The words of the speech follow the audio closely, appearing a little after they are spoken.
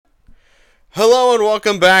Hello and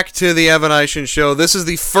welcome back to the Evan Eischen Show. This is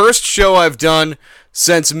the first show I've done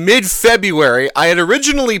since mid-February. I had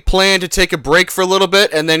originally planned to take a break for a little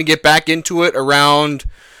bit and then get back into it around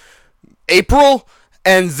April,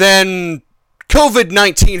 and then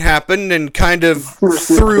COVID-19 happened and kind of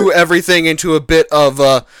threw everything into a bit of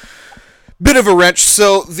a wrench.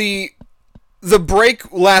 So the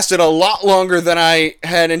break lasted a lot longer than I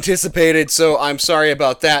had anticipated, so I'm sorry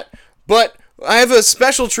about that. But I have a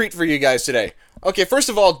special treat for you guys today. Okay, first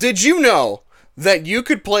of all, did you know that you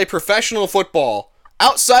could play professional football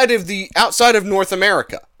outside of North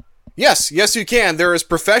America? Yes, you can. There is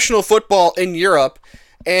professional football in Europe,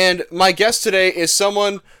 and my guest today is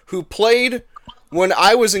someone who played when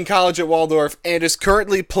I was in college at Waldorf and is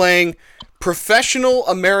currently playing professional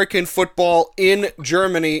American football in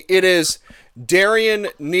Germany. It is Darian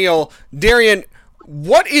Neal. Darian,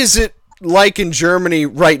 what is it like in Germany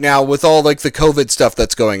right now with all like the COVID stuff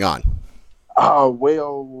that's going on?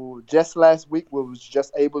 Well, just last week we was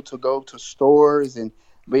just able to go to stores and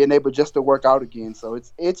being able just to work out again. So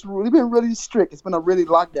it's really been really strict. It's been a really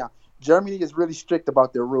lockdown. Germany is really strict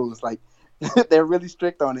about their rules. Like they're really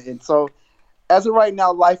strict on it. And so as of right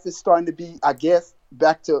now, life is starting to be, I guess,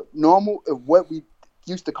 back to normal, of what we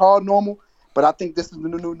used to call normal. But I think this is the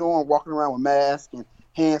new norm, walking around with masks and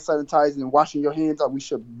hand sanitizing and washing your hands. We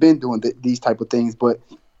should have been doing these type of things, but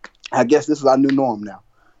I guess this is our new norm now.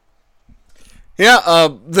 Yeah,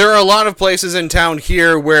 there are a lot of places in town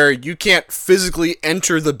here where you can't physically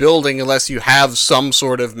enter the building unless you have some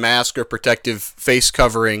sort of mask or protective face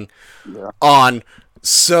covering on.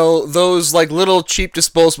 So those like little cheap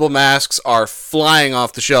disposable masks are flying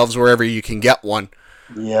off the shelves wherever you can get one.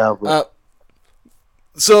 Yeah.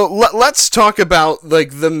 So let's talk about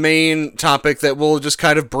like the main topic that we'll just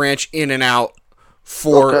kind of branch in and out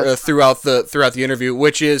for throughout the interview,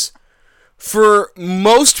 which is for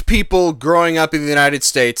most people growing up in the United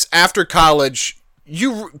States after college,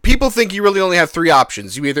 people think you really only have three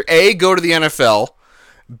options. You either A, go to the NFL,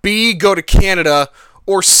 B, go to Canada,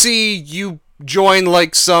 or C, you join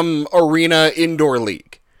like some arena indoor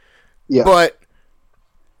league. Yeah. But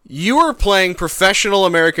you are playing professional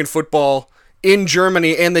American football in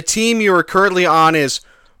Germany, and the team you are currently on is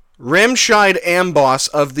Remscheid Amboss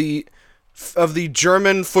of the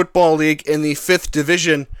German Football League in the 5th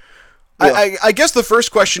Division. Yeah. I guess the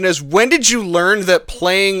first question is, when did you learn that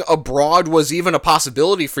playing abroad was even a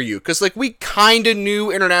possibility for you? Because like we kind of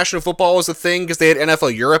knew international football was a thing because they had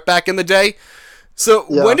NFL Europe back in the day. So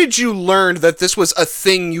when did you learn that this was a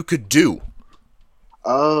thing you could do?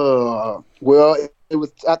 Well, it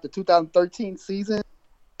was at the 2013 season.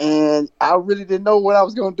 And I really didn't know what I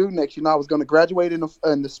was going to do next. I was going to graduate in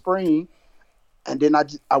the spring, and then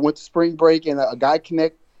I went to spring break, and a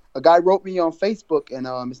guy wrote me on Facebook, and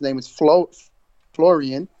his name is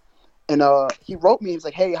Florian, and he wrote me. He was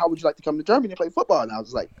like, "Hey, how would you like to come to Germany and play football?" And I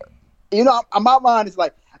was like, my mind is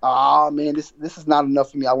like, "Oh man, this is not enough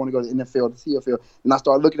for me. I want to go to the NFL, the CFL." And I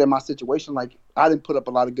started looking at my situation. Like I didn't put up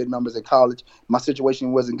a lot of good numbers in college. My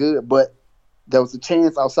situation wasn't good, but there was a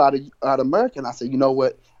chance out of America, and I said, you know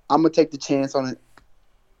what? I'm going to take the chance on it.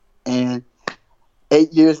 And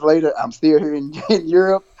 8 years later, I'm still here in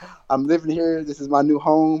Europe. I'm living here. This is my new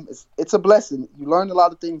home. It's a blessing. You learn a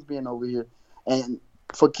lot of things being over here. And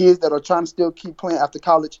for kids that are trying to still keep playing after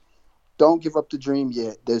college, don't give up the dream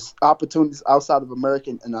yet. There's opportunities outside of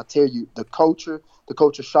America. And I tell you, the culture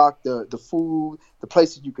shock, the food, the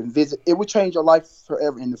places you can visit, it will change your life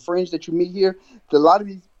forever. And the friends that you meet here, a lot of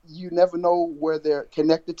these, you never know where they're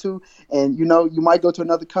connected to, and you might go to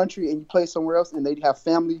another country and you play somewhere else and they have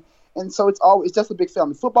family, and so it's just a big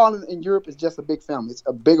family. Football in Europe is just a big family. It's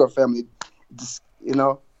a bigger family,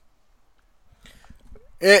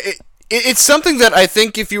 It's something that I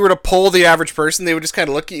think if you were to poll the average person, they would just kind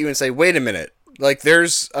of look at you and say, "Wait a minute, like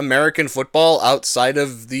there's American football outside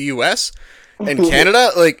of the U.S. and Canada?"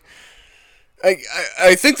 Like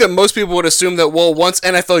I think that most people would assume that, well, once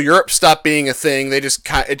NFL Europe stopped being a thing, it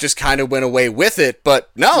just kind of went away with it.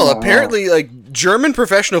 But no, apparently, like German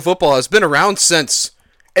professional football has been around since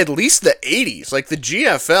at least the 80s. Like the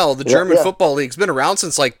GFL, the German Football League's been around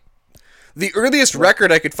since like the earliest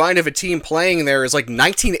record I could find of a team playing there is like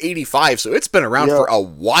 1985. So it's been around for a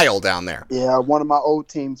while down there. Yeah, one of my old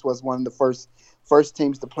teams was one of the first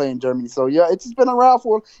teams to play in Germany. So yeah, it's just been around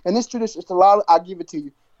and this tradition. It's a lot. I give it to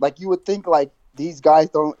you. Like you would think, like these guys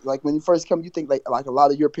don't, like when you first come, you think like a lot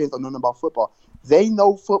of Europeans don't know nothing about football. They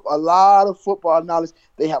know a lot of football knowledge.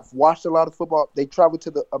 They have watched a lot of football. They travel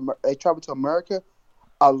to America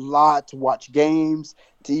a lot to watch games,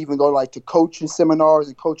 to even go like to coaching seminars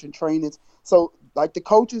and coaching trainings. So Like the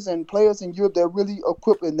coaches and players in Europe, they're really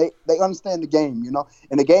equipped and they understand the game,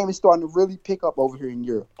 and the game is starting to really pick up over here in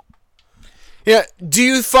Europe. Yeah. Do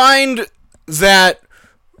you find that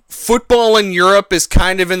football in Europe is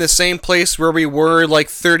kind of in the same place where we were like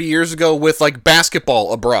 30 years ago with like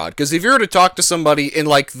basketball abroad? Because if you were to talk to somebody in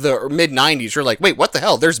like the mid 90s, you're like, wait, what the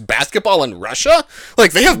hell? There's basketball in Russia?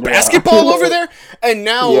 Like they have basketball over there? And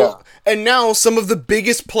now some of the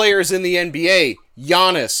biggest players in the NBA,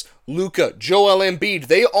 Giannis, Luka, Joel Embiid,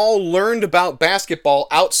 they all learned about basketball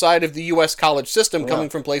outside of the U.S. college system, coming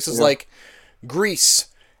from places like Greece.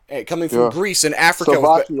 Coming from Greece and Africa.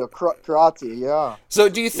 Slovakia, Croatia, yeah. So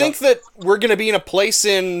do you think that we're going to be in a place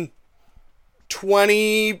in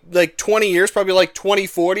 20 years, probably like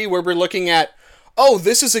 2040, where we're looking at, oh,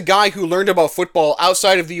 this is a guy who learned about football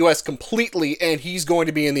outside of the U.S. completely, and he's going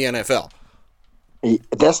to be in the NFL?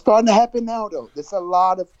 That's starting to happen now, though. There's a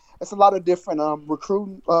lot of different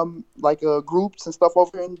recruiting groups and stuff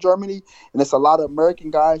over in Germany, and there's a lot of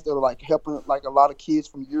American guys that are like helping like a lot of kids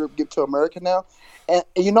from Europe get to America now. And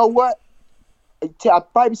you know what?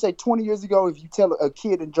 I'd probably say 20 years ago, if you tell a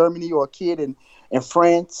kid in Germany or a kid in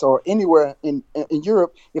France or anywhere in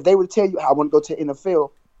Europe, if they would tell you, I want to go to the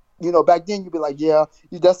NFL, back then you'd be like, yeah,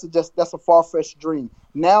 that's a far-fetched dream.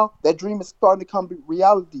 Now that dream is starting to come to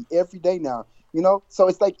reality every day now. So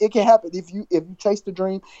it's like it can happen if you chase the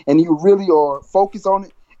dream and you really are focused on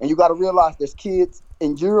it. And you got to realize there's kids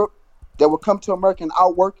in Europe that will come to America and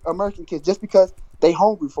outwork American kids just because they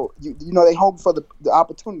hungry for it. They hungry for the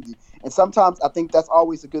opportunity. And sometimes I think that's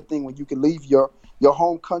always a good thing when you can leave your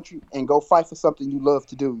home country and go fight for something you love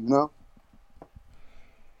to do.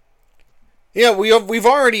 Yeah, we've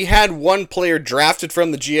already had one player drafted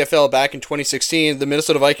from the GFL back in 2016. The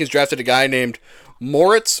Minnesota Vikings drafted a guy named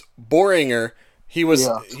Moritz Boehringer. He was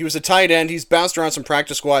a tight end. He's bounced around some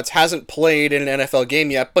practice squads. Hasn't played in an NFL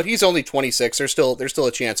game yet, but he's only 26. There's still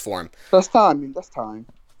a chance for him. That's time.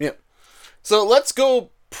 Yeah. So let's go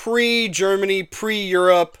pre-Germany,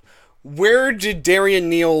 pre-Europe. Where did Darian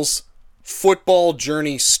Neal's football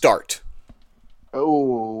journey start?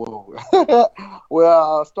 Oh,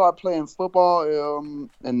 well, I started playing football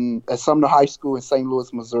at Sumner High School in St.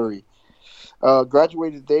 Louis, Missouri.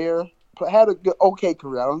 Graduated there. Had a good, okay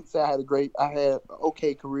career. I don't say I had an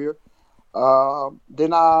okay career.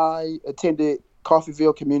 Then I attended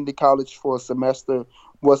Coffeyville Community College for a semester.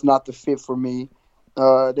 Was not the fit for me.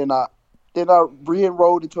 Then I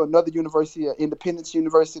re-enrolled into another university, Independence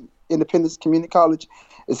Community College.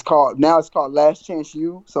 It's called Last Chance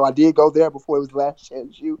U. So I did go there before it was Last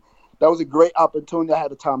Chance U. That was a great opportunity. I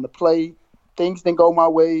had the time to play. Things didn't go my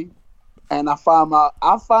way, and I find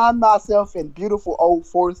myself in beautiful old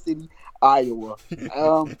Forest City, Iowa.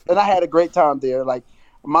 And I had a great time there. Like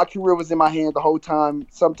my career was in my hand the whole time.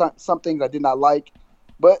 Sometimes some things I did not like,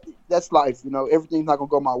 but that's life. Everything's not gonna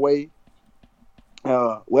go my way.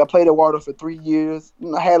 I played at Waldorf for 3 years.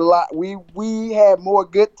 I had a lot. We had more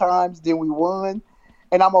good times than we won,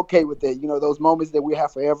 and I'm okay with that. Those moments that we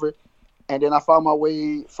have forever. And then I found my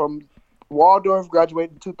way from Waldorf,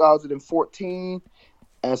 graduated in 2014,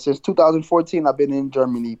 and since 2014 I've been in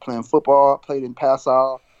Germany playing football. I played in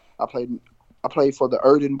Passau. I played for the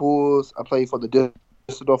Erden Bulls. I played for the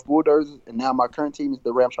Düsseldorf Bulldozers, and now my current team is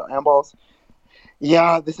the Ramshaw Amballs.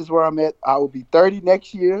 Yeah, this is where I'm at. I will be 30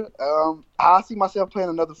 next year. I see myself playing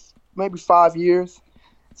another maybe 5 years.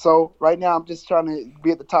 So right now I'm just trying to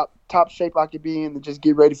be at the top shape I could be in and just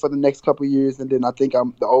get ready for the next couple of years. And then I think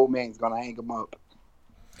the old man's going to hang him up.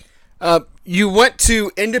 You went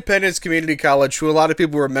to Independence Community College, who a lot of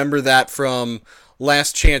people remember that from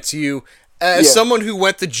Last Chance U. As someone who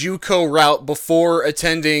went the JUCO route before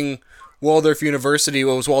attending Waldorf University,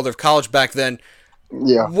 what was Waldorf College back then,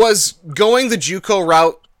 was going the JUCO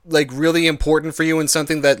route like really important for you and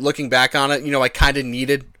something that, looking back on it, I kind of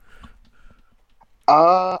needed?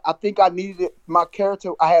 I think I needed it. My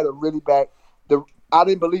character, I had a really bad. I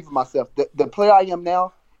didn't believe in myself. The player I am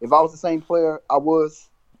now, if I was the same player I was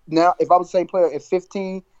now, if I was the same player at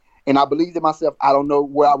 15, and I believed in myself, I don't know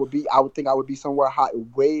where I would be. I would think I would be somewhere high,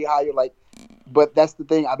 way higher. But that's the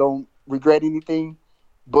thing. I don't regret anything.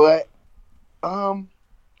 But I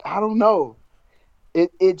don't know.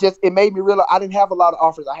 It made me realize I didn't have a lot of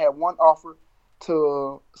offers. I had one offer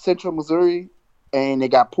to Central Missouri, and it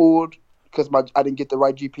got pulled because I didn't get the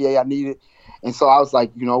right GPA I needed. And so I was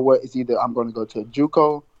like, you know what? It's either I'm going to go to a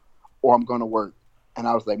JUCO or I'm going to work. And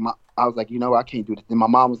I was like, I can't do this. And my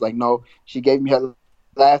mom was like, no. She gave me her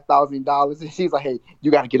last $1,000, and she's like, hey, you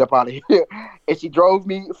got to get up out of here. And she drove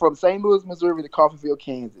me from St. Louis, Missouri to Coffeyville,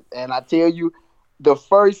 Kansas. And I tell you, the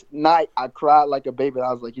first night I cried like a baby.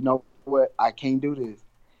 I was like, you know what? I can't do this.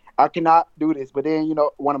 I cannot do this. But then,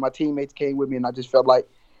 one of my teammates came with me, and I just felt like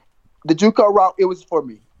the JUCO route, it was for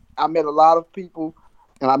me. I met a lot of people,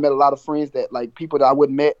 and I met a lot of friends that, like, people that I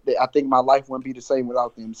wouldn't met, that I think my life wouldn't be the same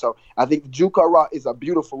without them. So I think the JUCO route is a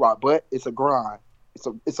beautiful route, but it's a grind.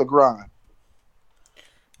 It's a grind.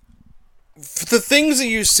 The things that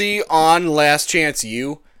you see on Last Chance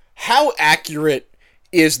U, how accurate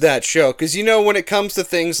is that show? Because when it comes to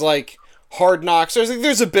things like Hard Knocks,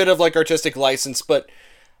 there's a bit of like artistic license, but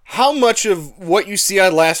how much of what you see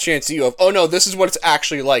on Last Chance U of, oh no, this is what it's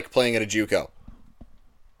actually like playing at a JUCO?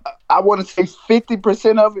 I want to say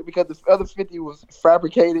 50% of it, because the other 50 was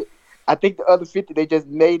fabricated. I think the other 50 they just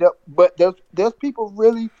made up. But there's people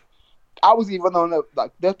really. I was even on the,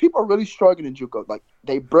 like, there's people really struggling in JUCO. Like,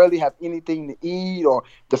 they barely have anything to eat, or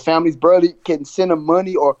the families barely can send them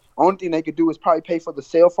money, or only thing they could do is probably pay for the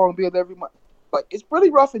cell phone bill every month. Like, it's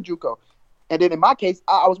really rough in JUCO. And then in my case,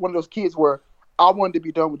 I was one of those kids where I wanted to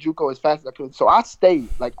be done with JUCO as fast as I could. So I stayed.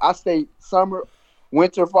 Like, I stayed summer,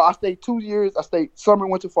 winter, fall. I stayed 2 years. I stayed summer,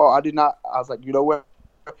 winter, fall. I was like, you know what?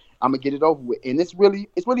 I'm gonna get it over with. And it's really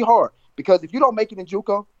hard, because if you don't make it in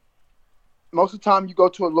JUCO, most of the time you go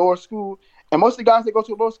to a lower school, and most of the guys that go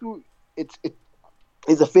to a lower school, it's a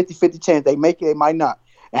 50-50 chance they make it, they might not.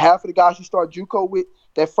 And half of the guys you start JUCO with,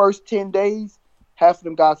 that first 10 days, half of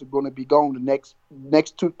them guys are going to be gone the next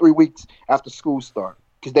 2-3 weeks after school start,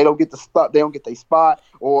 because they don't get the spot, they don't get their spot,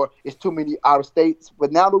 or it's too many out of states.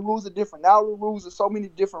 But now the rules are different. Now the rules are so many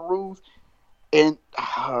different rules, and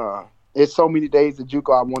it's so many days at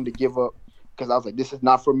JUCO I wanted to give up, because I was like, this is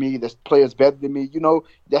not for me. There's players better than me.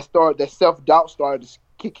 That self-doubt started to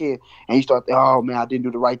kick in, and you start, oh man, I didn't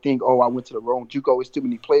do the right thing. Oh, I went to the wrong JUCO. It's too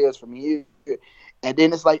many players for me here. And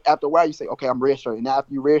then it's like, after a while, you say, okay, I'm redshirt. And now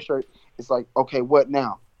after you redshirt, it's like, okay, what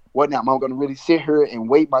now? What now? Am I going to really sit here and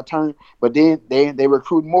wait my turn? But then they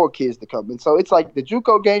recruit more kids to come. And so it's like the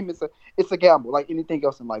JUCO game it's a gamble, like anything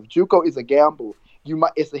else in life. JUCO is a gamble.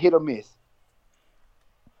 It's a hit or miss.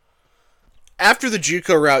 After the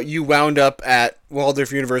JUCO route, you wound up at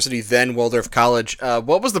Waldorf University, then Waldorf College.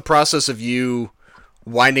 What was the process of you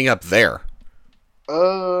winding up there?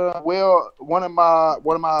 Well, one of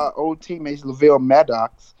my old teammates, Lavelle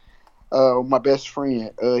Maddox, my best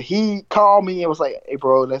friend, he called me and was like, "Hey,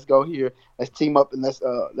 bro, let's go here. Let's team up and let's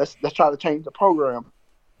try to change the program."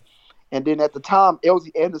 And then at the time,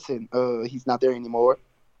 Elsie Anderson, he's not there anymore.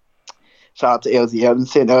 Shout out to Elsie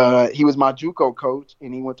Anderson. He was my JUCO coach,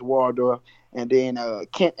 and he went to Waldorf. And then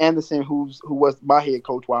Kent Anderson, who was my head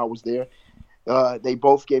coach while I was there, they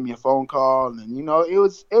both gave me a phone call, and it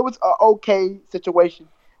was an okay situation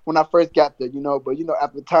when I first got there, But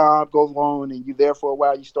after time goes on and you're there for a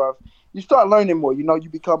while, you start learning more. You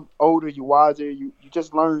become older, you're wiser, you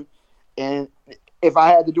just learn. And if I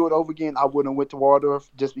had to do it over again, I wouldn't have went to Waldorf,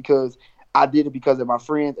 just because I did it because of my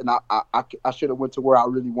friends, and I should have went to where I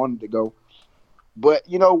really wanted to go. But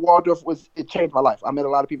Waldorf it changed my life. I met a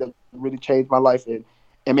lot of people that really changed my life, and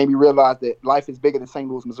made me realize that life is bigger than St.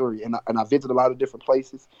 Louis, Missouri. And I visited a lot of different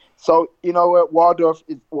places. So you know what, Waldorf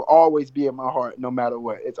will always be in my heart, no matter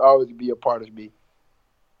what. It's always be a part of me.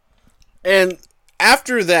 And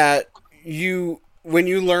after that, when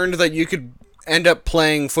you learned that you could end up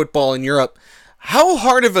playing football in Europe, how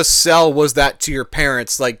hard of a sell was that to your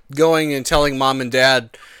parents? Like, going and telling mom and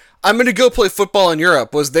dad, I'm going to go play football in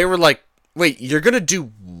Europe. They were like, wait, you're going to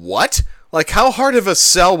do what? Like, how hard of a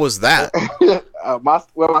sell was that? My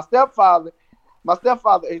stepfather,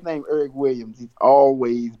 his name Eric Williams. He's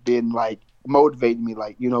always been like motivating me,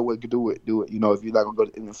 like, what, do it. If you're not going to go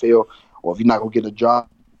to the NFL, or if you're not going to get a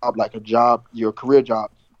job, your career job,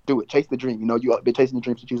 do it. Chase the dream. You've been chasing the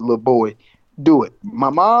dream since you was a little boy. Do it. My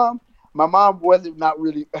mom wasn't not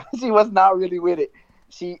really. She was not really with it.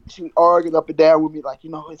 She argued up and down with me, like,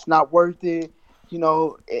 it's not worth it.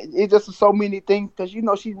 It just so many things, because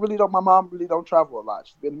my mom really don't travel a lot.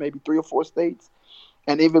 She's been maybe 3 or 4 states,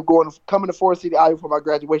 and even coming to Forest City, Iowa for my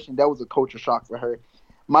graduation, that was a culture shock for her.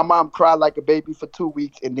 My mom cried like a baby for 2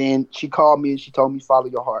 weeks, and then she called me and she told me, follow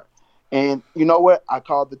your heart. And you know what? I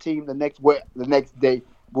called the team the next day,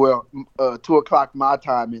 2:00 my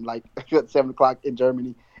time, and like 7:00 in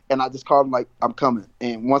Germany, and I just called them like, I'm coming.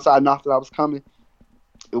 And once I announced that I was coming,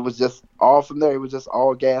 it was just all from there. It was just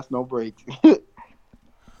all gas, no brakes.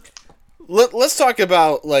 Let's talk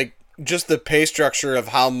about, like, just the pay structure of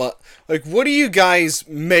how much. Like, what do you guys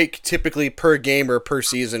make typically per game or per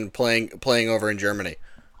season playing over in Germany?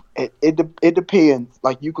 It depends.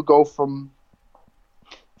 Like, you could go from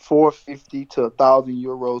 450 to 1,000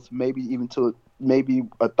 euros, maybe even to 1,000,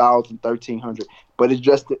 1,300. But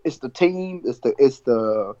it's the team, it's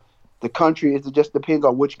the the country. It just depends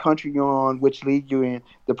on which country you're on, which league you're in.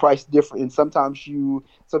 The price different, and sometimes you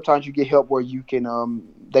get help where you can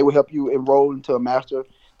they will help you enroll into a master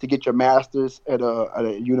to get your masters at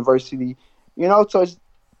a university. So it's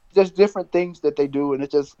just different things that they do, and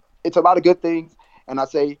it's a lot of good things. And I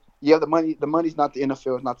say, yeah, the money's not the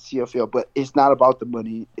NFL, it's not the CFL, but it's not about the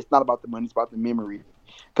money. It's not about the money. It's about the memory,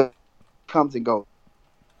 because it comes and goes.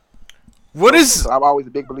 What is? So I'm always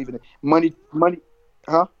a big believer in it. Money,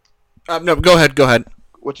 huh? No, go ahead. Go ahead.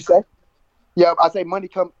 What you say? Yeah, I say money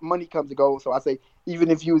comes and goes. So I say even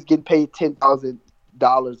if you was getting paid $10,000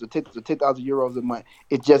 or 10,000 euros a month,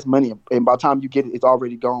 it's just money, and by the time you get it, it's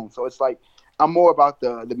already gone. So it's like I'm more about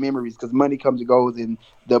the memories, because money comes and goes, and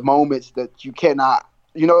the moments that you cannot,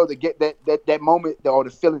 to get that moment or the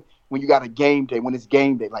feeling when you got a game day, when it's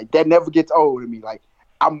game day, like that never gets old to me. Like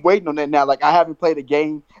I'm waiting on that now. Like I haven't played a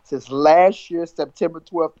game since last year, September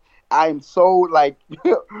 12th. I am so like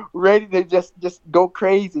ready to just go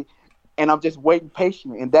crazy, and I'm just waiting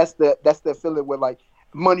patiently. And that's the feeling where like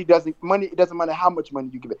it doesn't matter how much money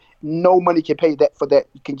you give it. No money can pay that for that.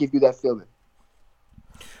 It can give you that feeling.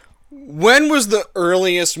 When was the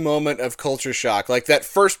earliest moment of culture shock? Like that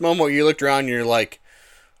first moment where you looked around and you're like,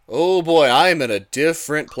 oh boy, I'm in a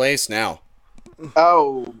different place now.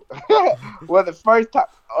 Oh, well, the first time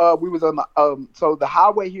we was on the so the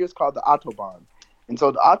highway here is called the Autobahn, and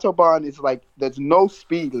so the Autobahn is like there's no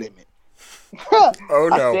speed limit. Oh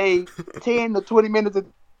no! I say 10 to 20 minutes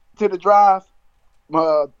to the drive.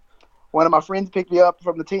 One of my friends picked me up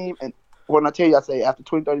from the team, and when I tell you, I say after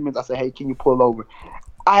 20, 30 minutes, I say, hey, can you pull over?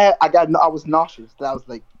 I was nauseous. I was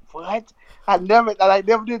like, what? I never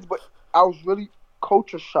did, but I was really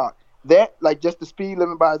culture shocked. That like just the speed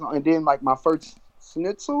limit by its own, and then like my first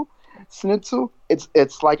schnitzel,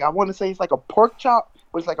 it's like I want to say it's like a pork chop,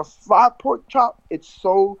 but it's like a fried pork chop.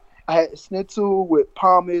 I had schnitzel with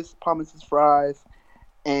pommes is fries,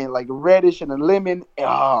 and like radish and a lemon.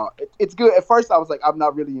 It's good. At first I was like, I'm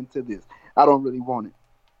not really into this. I don't really want it.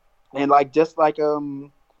 And like just like the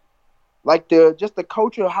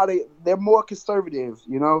culture, how they're more conservative,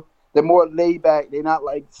 they're more laid back. They're not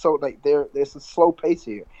like so like there's a slow pace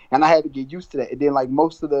here, and I had to get used to that. And then like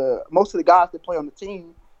most of the guys that play on the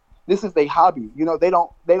team, this is their hobby. They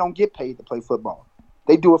don't get paid to play football.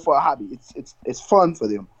 They do it for a hobby. It's fun for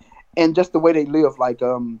them, and just the way they live, like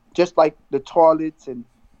just like the toilets and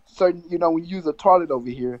certain, when you use a toilet over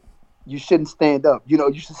here, you shouldn't stand up.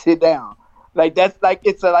 You should sit down. Like that's like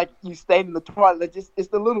like you stand in the toilet. It's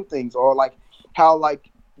the little things, or like how like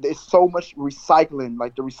there's so much recycling.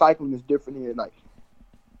 Like the recycling is different here. Like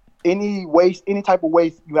any waste, any type of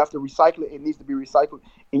waste, you have to recycle it. It needs to be recycled,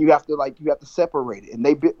 and you have to separate it. And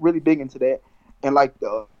they really big into that. And like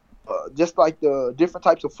the just like the different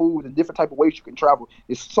types of food and different type of ways you can travel.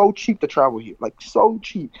 It's so cheap to travel here. Like so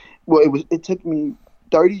cheap. Well, it took me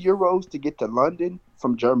 30 euros to get to London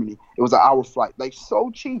from Germany. It was an hour flight. Like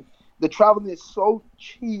so cheap. The traveling is so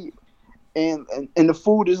cheap, and the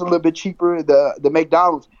food is a little bit cheaper. The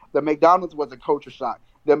McDonald's was a culture shock.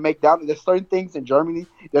 There's certain things in Germany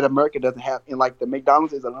that America doesn't have, and like the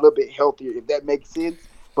McDonald's is a little bit healthier, if that makes sense.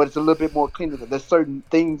 But it's a little bit more cleaner. There's certain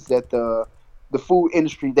things that the food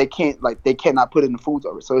industry they cannot put in the food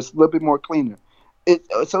over, so it's a little bit more cleaner.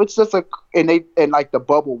 So it's just and like the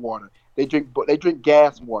bubble water. They drink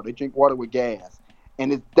gas water. They drink water with gas.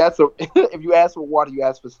 And if you ask for water, you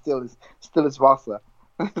ask for stilles Wasser.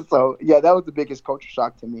 So yeah, that was the biggest culture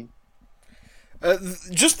shock to me.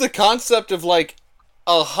 Just the concept of like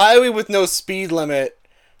a highway with no speed limit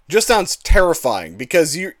just sounds terrifying,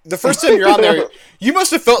 because the first time you're on there, you must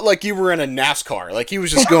have felt like you were in a NASCAR. Like he was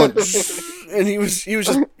just going, and he was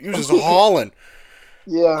just hauling.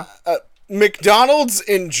 Yeah. McDonald's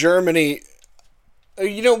in Germany.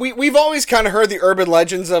 We've always kind of heard the urban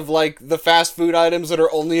legends of like the fast food items that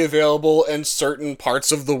are only available in certain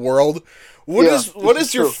parts of the world. What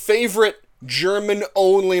is your favorite German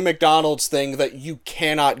only McDonald's thing that you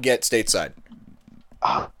cannot get stateside?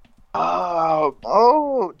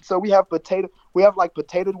 So we have like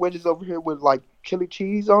potato wedges over here with like chili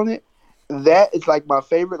cheese on it. That is like my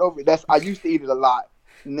favorite over. I used to eat it a lot.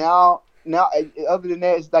 Now, other than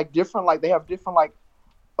that, it's like different. Like they have different like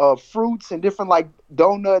fruits and different like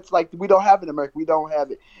donuts. Like we don't have it in America. We don't have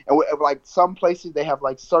it. And like some places they have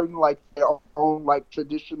like certain like their own like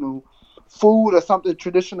traditional food or something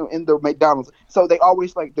traditional in the McDonald's. So they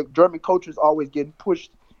always like the German culture is always getting pushed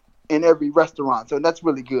in every restaurant. So that's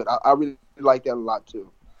really good. I really like that a lot too.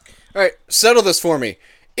 All right, settle this for me.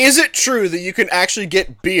 Is it true that you can actually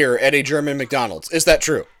get beer at a German McDonald's? Is that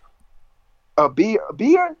true?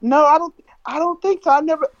 Beer? No, I don't think so.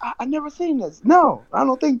 I never seen this. No, I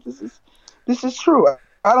don't think this is true.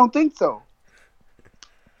 I don't think so.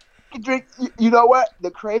 You drink. You know what?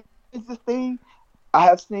 The craziest thing I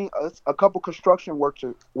have seen a couple construction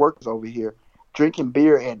workers over here drinking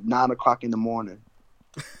beer at 9 o'clock in the morning.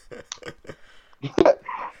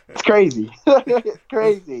 It's crazy. It's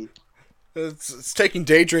crazy. It's taking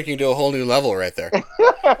day drinking to a whole new level right there.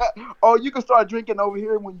 Oh, you can start drinking over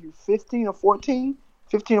here when you're 15 or 14.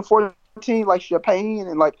 15 or 14, like champagne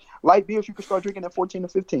and like light beers, you can start drinking at 14 or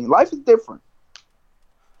 15. Life is different.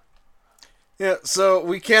 Yeah, so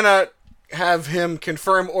we cannot have him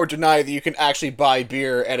confirm or deny that you can actually buy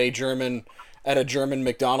beer at a German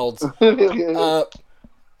McDonald's.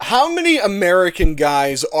 How many American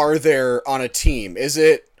guys are there on a team? Is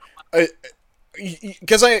it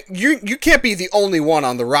because you can't be the only one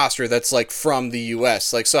on the roster that's like from the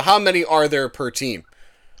U.S. Like, so how many are there per team?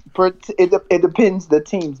 It depends the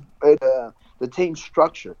team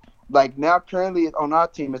structure. Like now, currently on our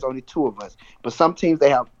team, it's only two of us. But some teams they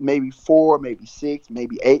have maybe four, maybe six,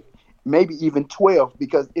 maybe eight, maybe even 12.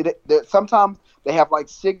 Because sometimes they have like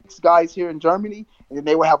six guys here in Germany, and then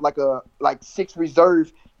they will have like six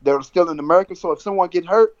reserve that are still in America. So if someone get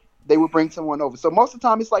hurt, they would bring someone over. So most of the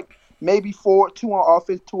time, it's like maybe four, two on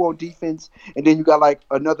offense, two on defense, and then you got like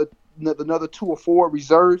another two or four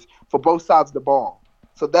reserves for both sides of the ball.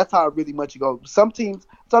 So that's how really much it goes. Some teams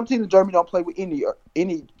in Germany don't play with any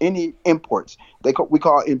imports. We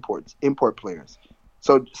call import players.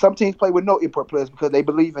 So some teams play with no import players because they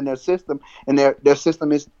believe in their system, and their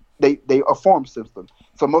system is they a farm system.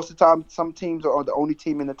 So most of the time, some teams are the only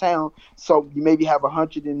team in the town. So you maybe have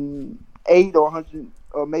 108 or 100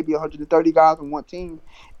 or maybe 130 guys on one team,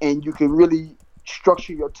 and you can really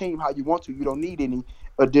structure your team how you want to. You don't need any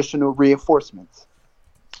additional reinforcements.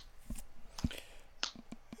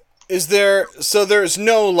 There's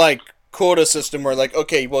no like quota system where like,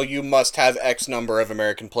 okay, well, you must have X number of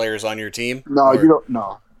American players on your team? No, you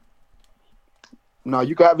don't. No,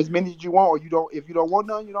 you can have as many as you want, or you don't. If you don't want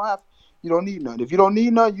none, you don't need none. If you don't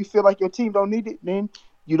need none, you feel like your team don't need it, then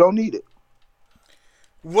you don't need it.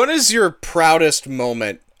 What is your proudest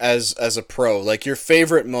moment as a pro? Like your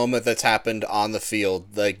favorite moment that's happened on the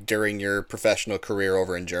field, like during your professional career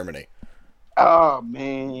over in Germany? Oh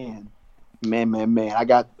man. I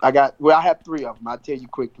got. Well, I have three of them. I'll tell you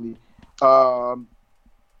quickly.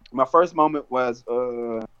 My first moment was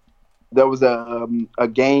there was a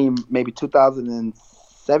game maybe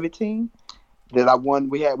 2017 that I won.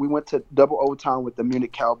 We went to double overtime with the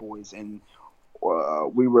Munich Cowboys, and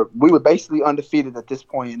we were basically undefeated at this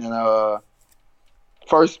point. And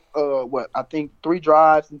first I think three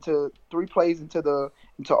plays into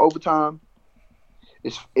overtime.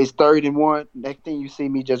 It's 3rd and 1. Next thing you see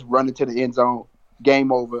me just running to the end zone,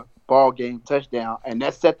 game over, ball game, touchdown, and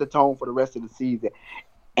that set the tone for the rest of the season.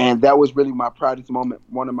 And that was really my proudest moment.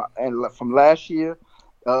 And from last year,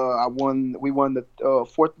 we won the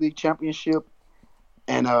 4th league championship,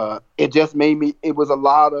 and it just made me. It was a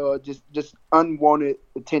lot of just unwanted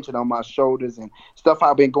attention on my shoulders and stuff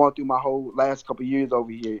I've been going through my whole last couple of years over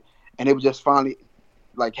here, and it was just finally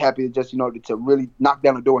like happy to just to really knock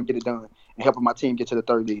down the door and get it done. And helping my team get to the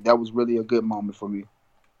 3rd league. That was really a good moment for me.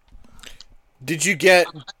 Do you get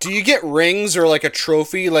rings or like a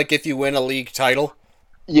trophy, like if you win a league title?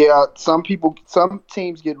 Yeah, some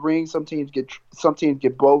teams get rings, some teams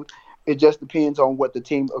get both. It just depends on what the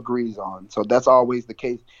team agrees on. So that's always the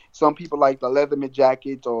case. Some people like the Leatherman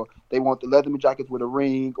jackets, or they want the Leatherman jackets with a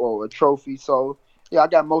ring or a trophy. So yeah, I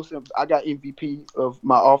got MVP of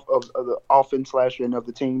the offense last year and of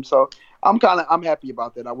the team. So I'm happy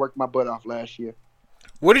about that. I worked my butt off last year.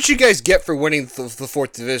 What did you guys get for winning the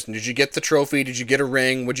 4th division? Did you get the trophy? Did you get a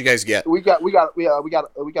ring? What'd you guys get? We got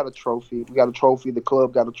a trophy. We got a trophy. The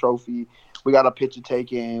club got a trophy. We got a picture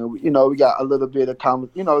taken. We got a little bit of a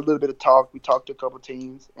little bit of talk. We talked to a couple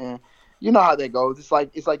teams, and you know how that goes. It's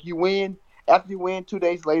like you win. After you win, 2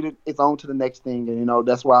 days later, it's on to the next thing, and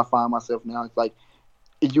that's where I find myself now. It's like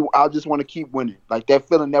I just want to keep winning. Like that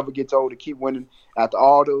feeling never gets old to keep winning after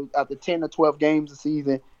 10 or 12 games a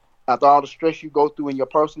season, after all the stress you go through in your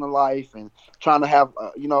personal life and trying to have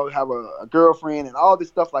a girlfriend and all this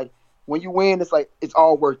stuff. Like when you win, it's like it's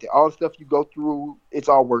all worth it. All the stuff you go through, it's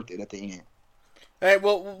all worth it at the end. All right,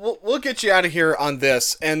 well, we'll get you out of here on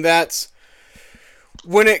this, and that's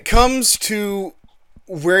when it comes to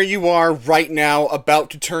where you are right now, about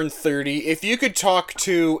to turn 30, if you could talk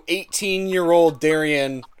to 18-year-old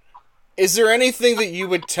Darian, is there anything that you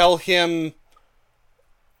would tell him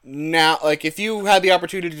now? Like, if you had the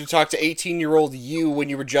opportunity to talk to 18-year-old you when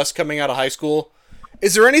you were just coming out of high school,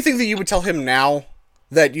 is there anything that you would tell him now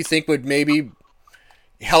that you think would maybe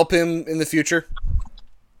help him in the future?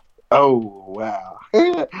 Oh wow,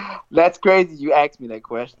 that's crazy. You asked me that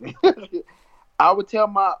question. I would tell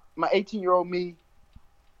my 18-year-old me,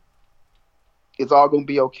 it's all gonna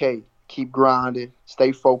be okay. Keep grinding,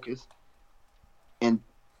 stay focused, and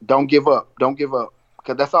don't give up. Don't give up,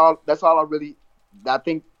 because that's all. That's all I really. I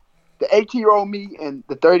think the 18-year-old me and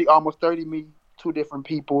the almost 30 me, two different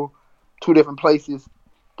people, two different places.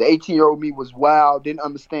 The 18-year-old me was wild, didn't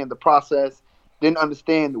understand the process, didn't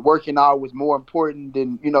understand working out was more important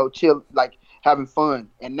than chill, like having fun.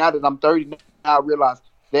 And now that I'm 30, now I realize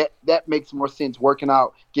that makes more sense. Working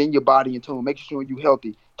out, getting your body in tune, making sure you're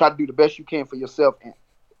healthy, try to do the best you can for yourself. And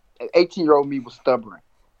 18-year-old me was stubborn,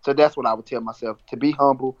 so that's what I would tell myself: to be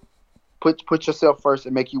humble, put yourself first,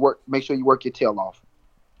 and make sure you work your tail off.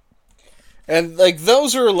 And like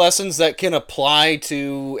those are lessons that can apply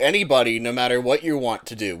to anybody, no matter what you want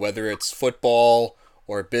to do, whether it's football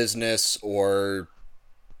or business or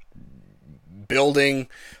building.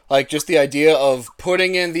 Like just the idea of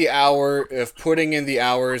putting in the hours,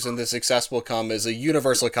 and the success will come is a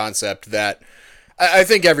universal concept that I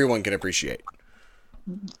think everyone can appreciate.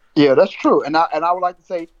 Yeah, that's true. And I would like to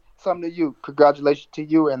say something to you. Congratulations to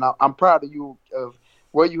you, and I'm proud of you of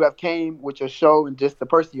where you have came with your show and just the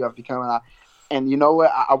person you have become. And you know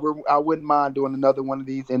what? I wouldn't mind doing another one of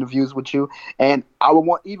these interviews with you. And I would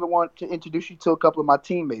want to introduce you to a couple of my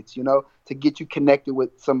teammates. To get you connected with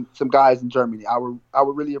some guys in Germany. I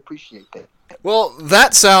would really appreciate that. Well,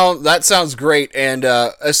 that sounds great, and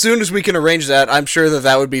as soon as we can arrange that, I'm sure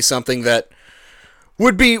that would be something that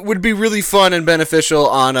would be really fun and beneficial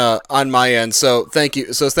on my end. So thank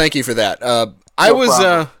you. So thank you for that. I was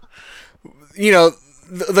problem.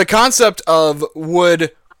 The concept of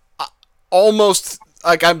would almost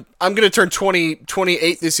like I'm going to turn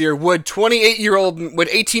 28 this year. Would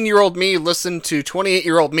 18-year-old me listen to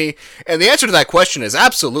 28-year-old me? And the answer to that question is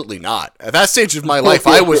absolutely not. At that stage of my life,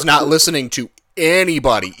 I was not listening to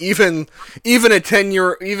anybody, even a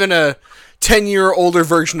 10-year older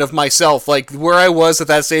version of myself. Like where I was at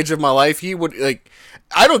that stage of my life, he would like.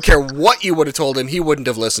 I don't care what you would have told him, he wouldn't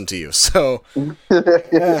have listened to you. So,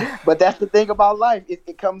 yeah. But that's the thing about life.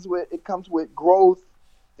 It comes with growth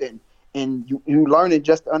and you learn it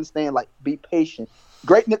just to understand. Like, be patient.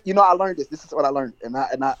 Greatness. I learned this. This is what I learned, and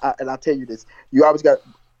I tell you this. You always got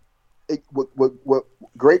what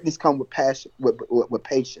greatness comes with passion, with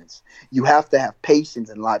patience. You have to have patience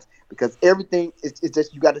in life because everything is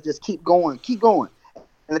just you got to just keep going.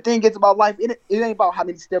 And the thing is about life, it ain't about how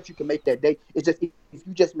many steps you can make that day. It's just if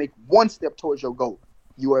you just make one step towards your goal,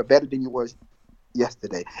 you are better than you were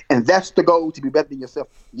yesterday. And that's the goal, to be better than yourself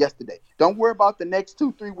yesterday. Don't worry about the next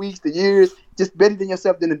 2-3 weeks, the years. Just better than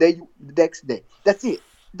yourself than the next day. That's it.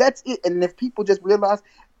 And if people just realize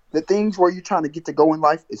the things where you're trying to get to go in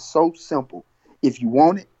life is so simple. If you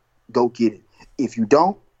want it, go get it. If you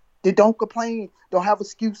don't, then don't complain. Don't have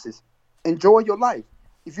excuses. Enjoy your life.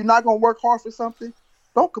 If you're not going to work hard for something,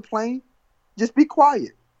 don't complain. Just be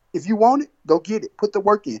quiet. If you want it, go get it. Put the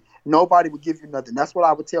work in. Nobody will give you nothing. That's what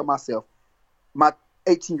I would tell myself, my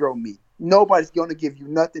 18-year-old me. Nobody's going to give you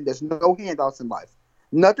nothing. There's no handouts in life.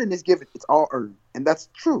 Nothing is given. It's all earned. And that's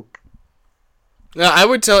true. Now, I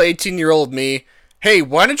would tell 18-year-old me, hey,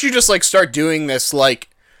 why don't you just start doing this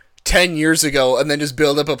 10 years ago and then just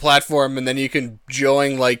build up a platform and then you can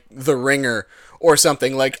join The Ringer or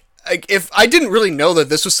something. If I didn't really know that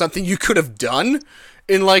this was something you could have done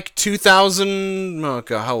in 2000, oh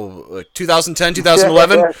god, how 2010,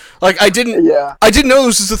 2011. I didn't know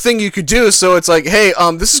this was a thing you could do. So it's hey,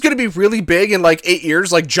 this is gonna be really big in 8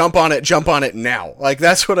 years. Jump on it now.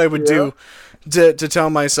 That's what I would do to tell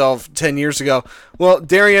myself 10 years ago. Well,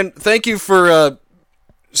 Darian, thank you for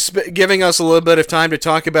giving us a little bit of time to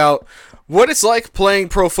talk about what it's like playing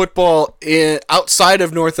pro football outside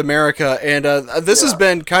of North America, and this has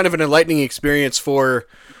been kind of an enlightening experience for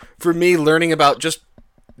me, learning about just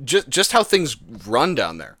how things run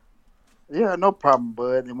down there. Yeah, no problem,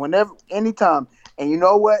 bud. And anytime. And you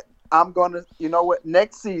know what?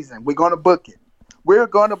 Next season we're gonna book it. We're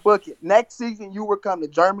gonna book it. Next season you will come to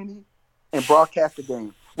Germany and broadcast the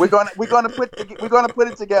game. We're gonna put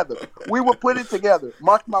it together. We will put it together.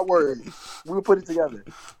 Mark my words. We will put it together.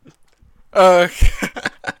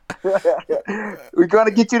 We're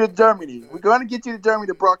gonna get you to Germany. We're gonna get you to Germany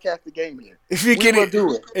to broadcast the game here. If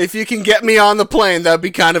you can get me on the plane, that'd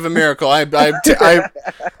be kind of a miracle. All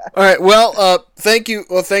right. Well, thank you.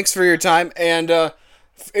 Well, thanks for your time. And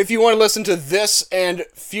if you want to listen to this and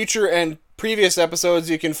future and previous episodes,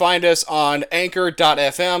 you can find us on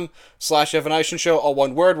anchor.fm/Evan Eischen Show, all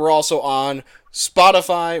one word. We're also on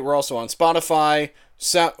Spotify. We're also on Spotify,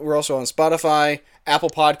 Apple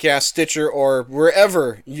Podcasts, Stitcher, or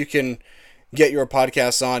wherever you can get your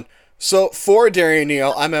podcasts on. So for Darian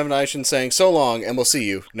Neal, I'm Evan Eishin saying so long, and we'll see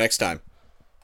you next time.